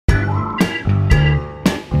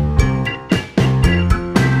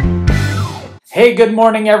Hey, good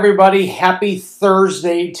morning, everybody. Happy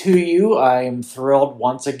Thursday to you. I am thrilled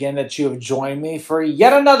once again that you have joined me for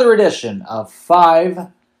yet another edition of 5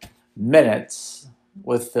 Minutes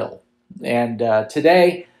with Phil. And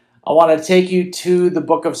today, I want to take you to the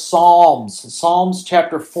book of Psalms. Psalms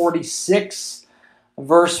chapter 46,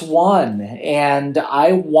 verse 1. And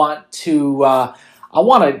I want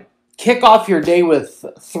to kick off your day with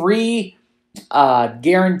three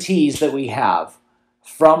guarantees that we have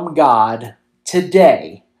from God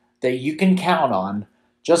today that you can count on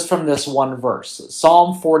just from this one verse.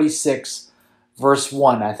 Psalm 46, verse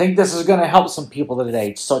 1. I think this is going to help some people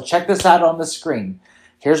today. So check this out on the screen.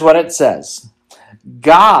 Here's what it says.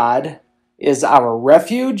 God is our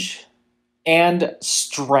refuge and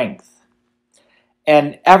strength,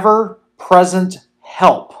 an ever-present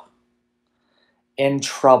help in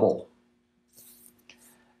trouble.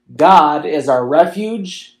 God is our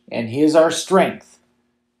refuge and He is our strength.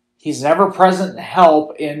 He's an ever-present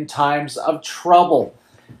help in times of trouble.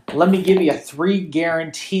 Let me give you three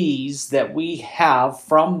guarantees that we have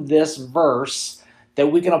from this verse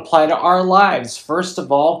that we can apply to our lives. First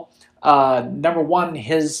of all, number one,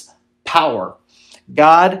 His power.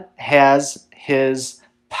 God has His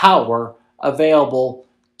power available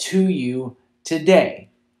to you today.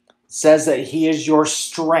 It says that He is your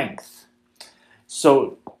strength.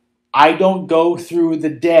 So I don't go through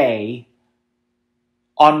the day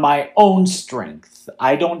on my own strength.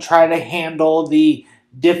 I don't try to handle the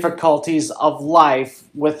difficulties of life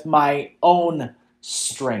with my own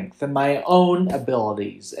strength and my own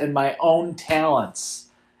abilities and my own talents.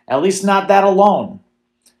 At least not that alone.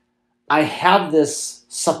 I have this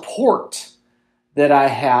support that I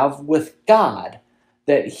have with God,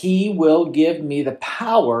 that He will give me the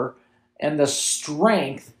power and the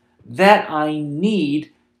strength that I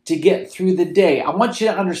need to get through the day. I want you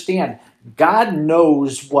to understand, God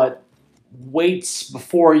knows what waits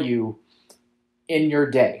before you in your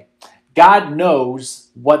day. God knows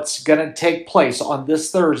what's going to take place on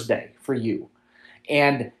this Thursday for you.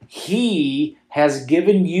 And He has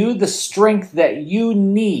given you the strength that you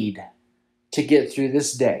need to get through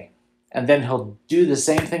this day. And then He'll do the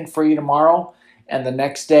same thing for you tomorrow and the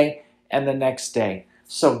next day and the next day.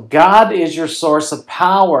 So God is your source of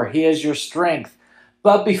power. He is your strength.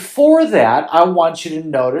 But before that, I want you to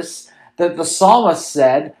notice that the psalmist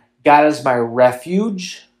said, God is my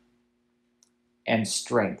refuge and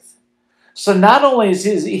strength. So not only is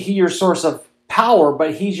He your source of power,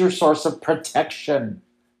 but He's your source of protection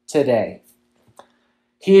today.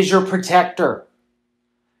 He is your protector.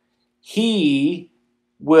 He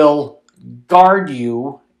will guard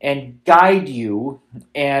you and guide you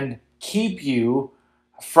and keep you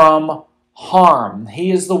from harm.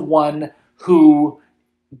 He is the one who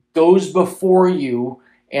goes before you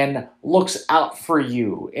and looks out for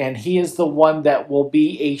you. And He is the one that will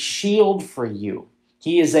be a shield for you.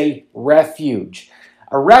 He is a refuge.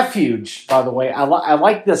 A refuge, by the way, I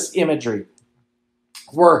like this imagery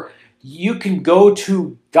where you can go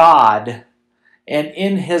to God and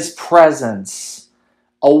in His presence,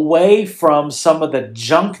 away from some of the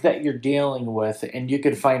junk that you're dealing with, and you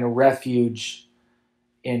can find a refuge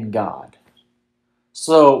in God.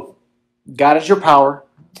 So, God is your power.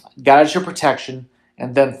 God is your protection.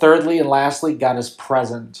 And then thirdly and lastly, God is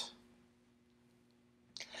present.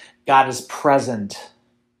 God is present.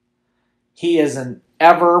 He is an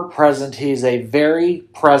ever-present. He is a very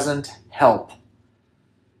present help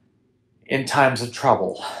in times of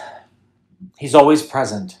trouble. He's always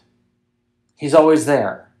present. He's always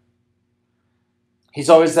there. He's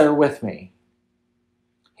always there with me.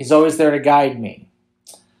 He's always there to guide me.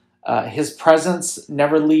 His presence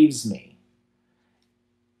never leaves me.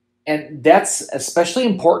 And that's especially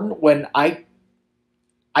important when I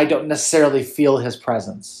don't necessarily feel His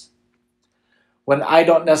presence. When I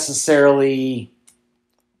don't necessarily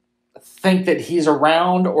think that He's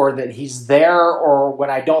around or that He's there, or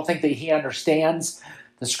when I don't think that He understands,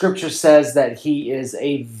 the Scripture says that He is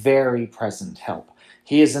a very present help.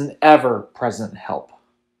 He is an ever-present help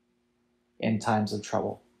in times of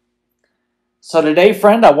trouble. So today,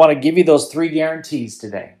 friend, I want to give you those three guarantees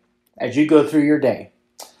today as you go through your day.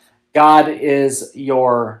 God is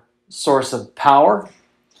your source of power.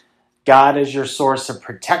 God is your source of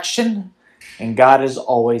protection. And God is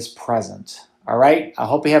always present. All right? I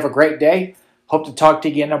hope you have a great day. Hope to talk to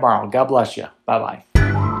you again tomorrow. God bless you. Bye-bye.